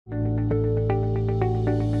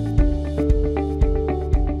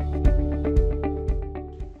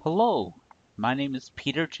My name is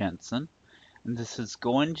Peter Jensen, and this is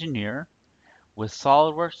GoEngineer with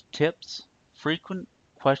SOLIDWORKS tips, frequent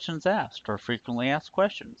questions asked, or frequently asked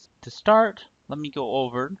questions. To start, let me go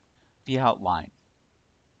over the outline.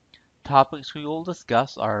 Topics we will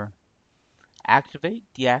discuss are activate,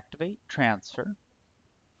 deactivate, transfer,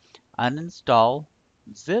 uninstall,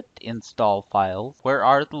 zipped install files, where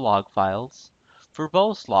are the log files,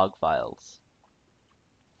 verbose log files.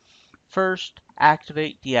 First,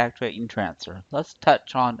 activate, deactivate, and transfer. Let's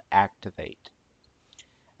touch on activate.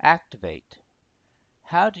 Activate.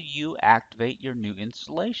 How do you activate your new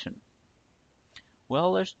installation?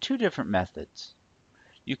 Well, there's two different methods.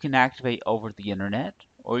 You can activate over the internet,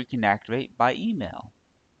 or you can activate by email.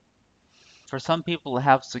 For some people who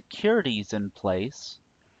have securities in place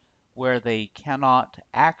where they cannot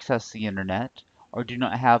access the internet or do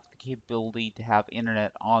not have the capability to have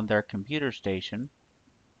internet on their computer station,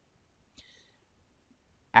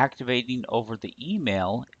 activating over the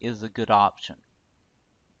email is a good option.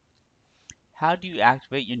 How do you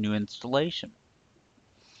activate your new installation?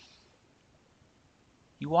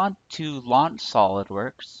 You want to launch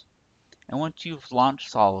SOLIDWORKS, and once you've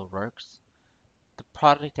launched SOLIDWORKS, the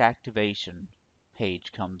product activation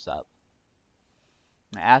page comes up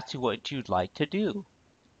and asks you what you'd like to do.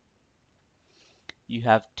 You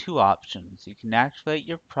have two options. You can activate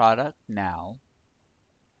your product now,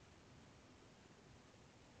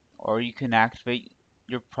 or you can activate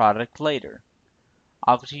your product later.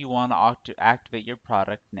 Obviously, you want to activate your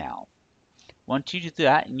product now. Once you do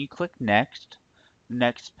that and you click Next, the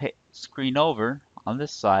next screen over on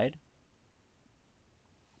this side,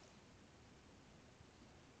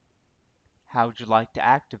 how would you like to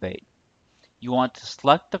activate? You want to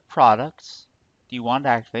select the products you want to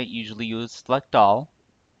activate. Usually you would select all.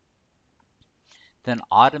 Then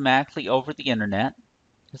automatically over the internet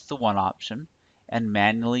is the one option, and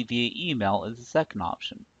manually via email is the second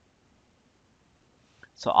option.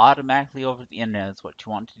 So automatically over the internet is what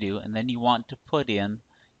you want to do, and then you want to put in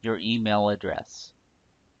your email address.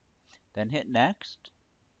 Then hit Next.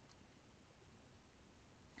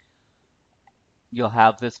 You'll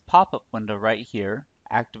have this pop-up window right here,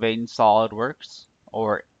 activating SOLIDWORKS,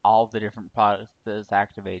 or all the different products that it's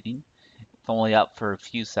activating. It's only up for a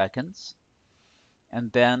few seconds.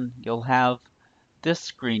 And then you'll have this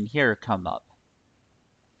screen here come up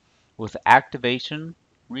with activation,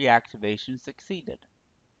 reactivation succeeded.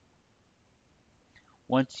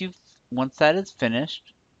 Once that is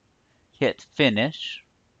finished, hit Finish,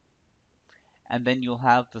 and then you'll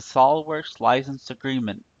have the SOLIDWORKS license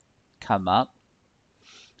agreement come up,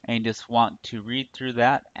 and you just want to read through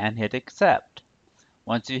that and hit Accept.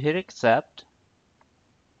 Once you hit Accept,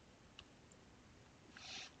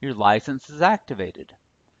 your license is activated.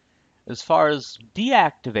 As far as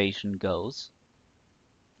deactivation goes,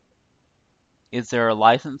 is there a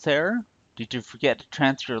license error? Did you forget to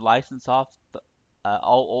transfer your license off the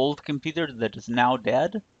old computer that is now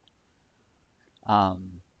dead?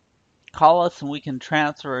 Call us and we can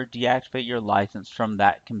transfer or deactivate your license from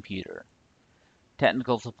that computer.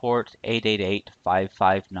 Technical support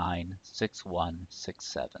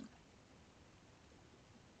 888-559-6167.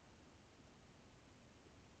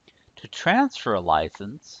 To transfer a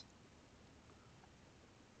license,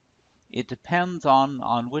 it depends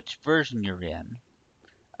on which version you're in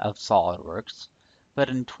of SOLIDWORKS, but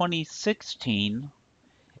in 2016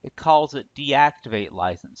 it calls it deactivate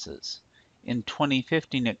licenses. In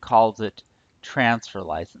 2015 it calls it transfer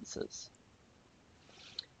licenses.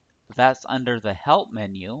 But that's under the Help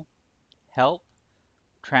menu, Help,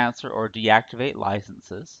 Transfer or Deactivate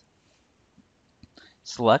Licenses.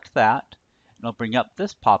 Select that, and it'll bring up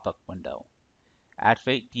this pop-up window.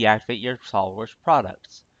 Activate, deactivate your SOLIDWORKS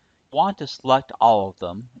products. You want to select all of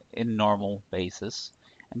them in normal basis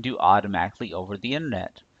and do automatically over the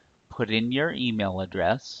internet. Put in your email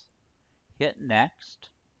address, hit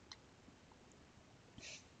Next,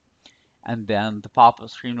 and then the pop-up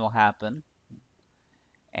screen will happen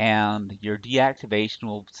and your deactivation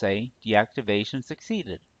will say deactivation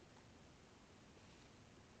succeeded.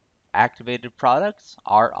 Activated products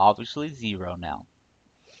are obviously 0 now.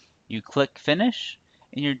 You click Finish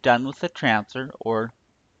and you're done with the transfer or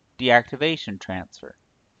deactivation transfer.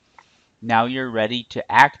 Now you're ready to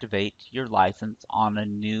activate your license on a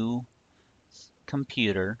new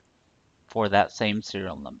computer for that same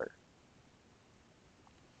serial number.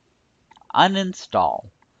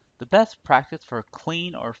 Uninstall. The best practice for a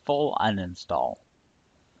clean or full uninstall.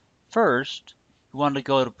 First, you want to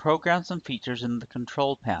go to Programs and Features in the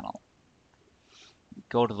Control Panel.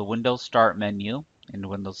 Go to the Windows Start menu in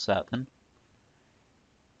Windows 7.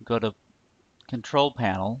 Go to Control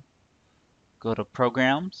Panel. Go to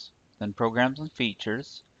Programs, then Programs and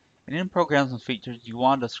Features, and in Programs and Features you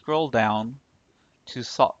want to scroll down to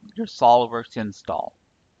your SOLIDWORKS install.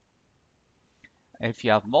 If you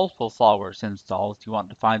have multiple SOLIDWORKS installs, you want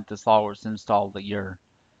to find the SOLIDWORKS install that you're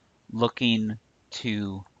looking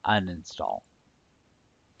to uninstall.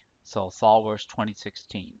 So SOLIDWORKS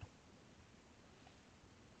 2016.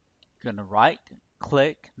 You're going to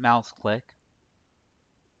right-click, mouse-click,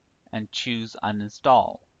 and choose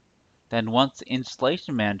Uninstall. Then once the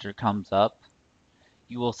Installation Manager comes up,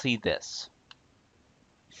 you will see this.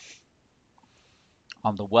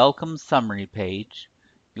 On the Welcome Summary page,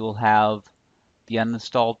 you will have the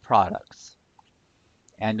uninstalled products.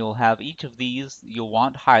 And you'll have each of these you'll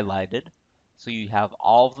want highlighted, so you have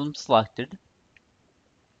all of them selected.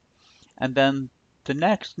 And then the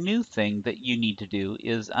next new thing that you need to do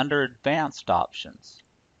is under Advanced Options.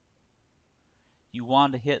 You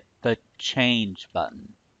want to hit the Change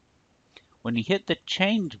button. When you hit the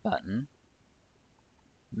Change button,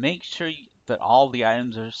 make sure that all the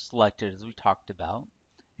items are selected as we talked about,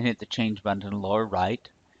 and hit the Change button in the lower right,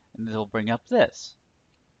 and it'll bring up this.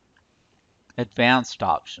 Advanced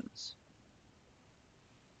Options.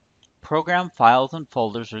 Program files and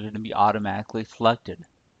folders are going to be automatically selected.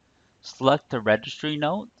 Select the registry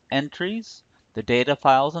note entries, the data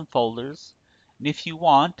files and folders, and if you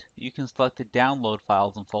want, you can select the download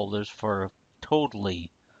files and folders for a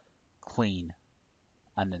totally clean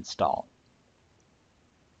uninstall.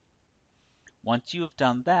 Once you have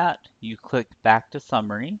done that, you click back to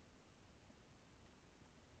Summary,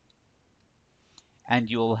 and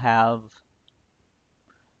you'll have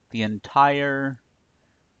the entire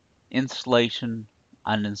installation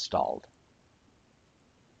uninstalled.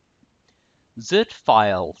 Zipped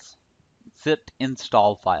files, zipped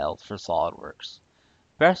install files for SOLIDWORKS.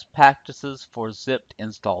 Best practices for zipped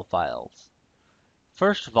install files.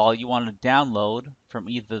 First of all, you want to download from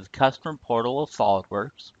either the customer portal of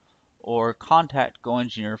SOLIDWORKS or contact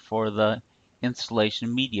GoEngineer for the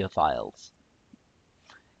installation media files.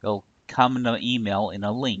 It'll come in an email in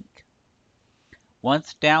a link.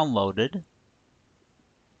 Once downloaded,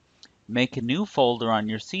 make a new folder on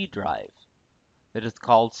your C drive that is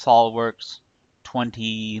called SOLIDWORKS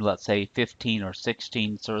 20, let's say 15 or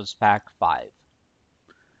 16 Service Pack 5.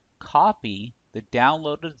 Copy the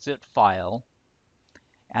downloaded zip file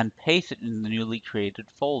and paste it in the newly created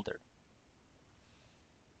folder.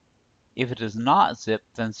 If it is not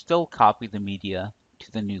zipped, then still copy the media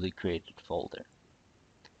to the newly created folder.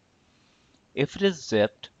 If it is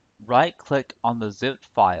zipped, right-click on the zipped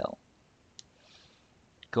file.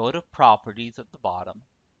 Go to Properties at the bottom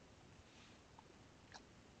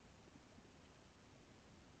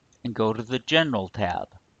and go to the General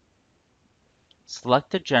tab.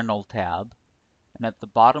 Select the General tab, and at the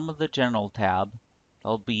bottom of the General tab,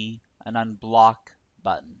 there'll be an Unblock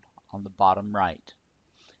button on the bottom right.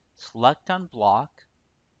 Select Unblock,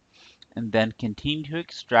 and then continue to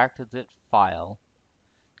extract the zip file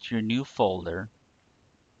to your new folder,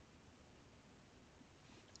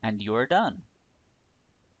 and you are done.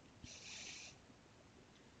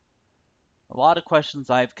 A lot of questions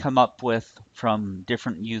I've come up with from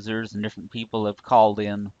different users and different people have called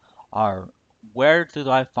in are, where do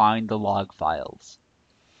I find the log files?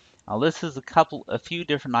 Now this is a few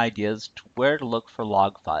different ideas to where to look for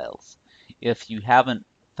log files. If you haven't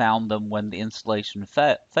found them when the installation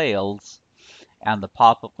fails and the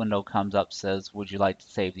pop-up window comes up says, would you like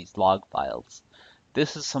to save these log files?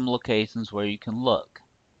 This is some locations where you can look.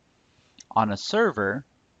 On a server,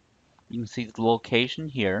 you can see the location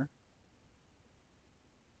here.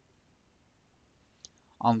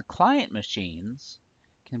 On the client machines,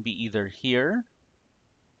 it can be either here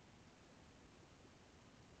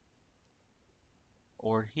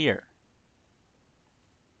or here.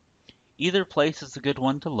 Either place is a good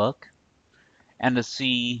one to look and to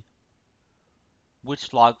see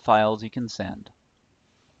which log files you can send.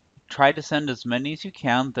 Try to send as many as you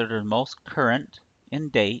can that are most current in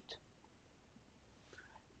date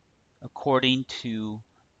according to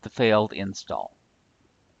the failed install.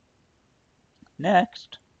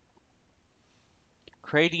 Next,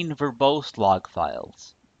 creating verbose log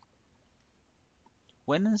files.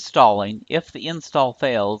 When installing, if the install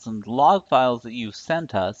fails and the log files that you've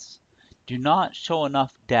sent us do not show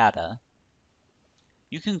enough data,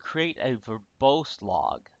 you can create a verbose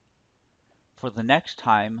log for the next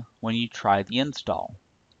time when you try the install.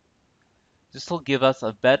 This will give us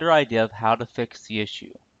a better idea of how to fix the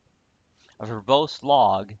issue. A verbose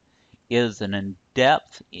log is an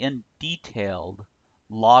in-depth, detailed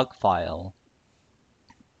log file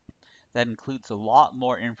that includes a lot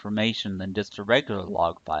more information than just a regular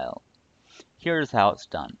log file. Here's how it's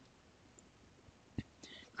done.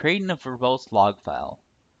 Creating a verbose log file.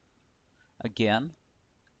 Again,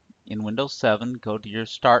 in Windows 7, go to your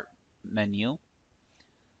Start menu,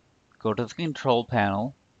 go to the Control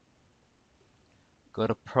panel, go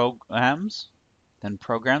to Programs, then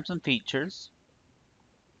Programs and Features,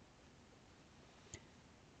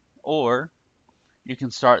 or you can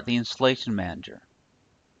start the Installation Manager.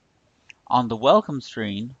 On the Welcome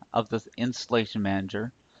screen of the Installation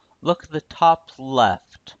Manager, look at the top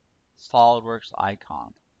left SOLIDWORKS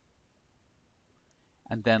icon,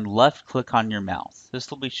 and then left-click on your mouse.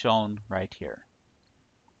 This will be shown right here.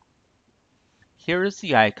 Here is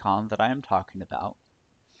the icon that I am talking about.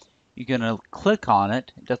 You're going to click on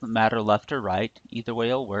it. It doesn't matter left or right. Either way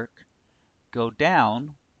will work. Go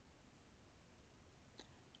down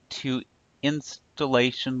to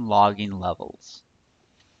Installation Logging Levels.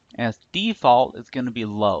 As default, it's going to be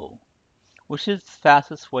low, which is the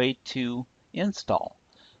fastest way to install.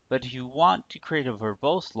 But if you want to create a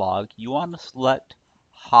verbose log, you want to select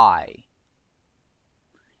high.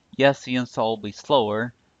 Yes, the install will be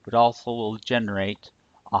slower, but also will generate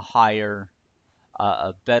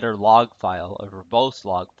a better log file, a verbose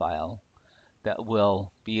log file, that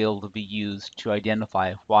will be able to be used to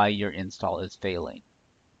identify why your install is failing.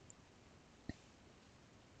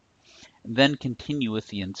 And then continue with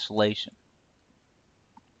the installation.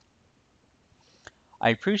 I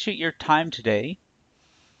appreciate your time today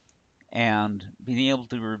and being able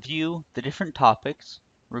to review the different topics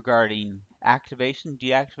regarding activation,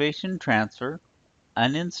 deactivation, transfer,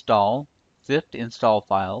 uninstall, zipped install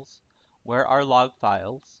files, where are log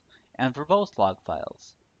files, and verbose log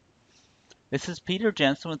files. This is Peter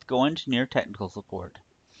Jensen with GoEngineer Technical Support,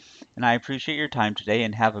 and I appreciate your time today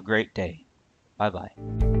and have a great day.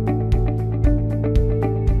 Bye-bye.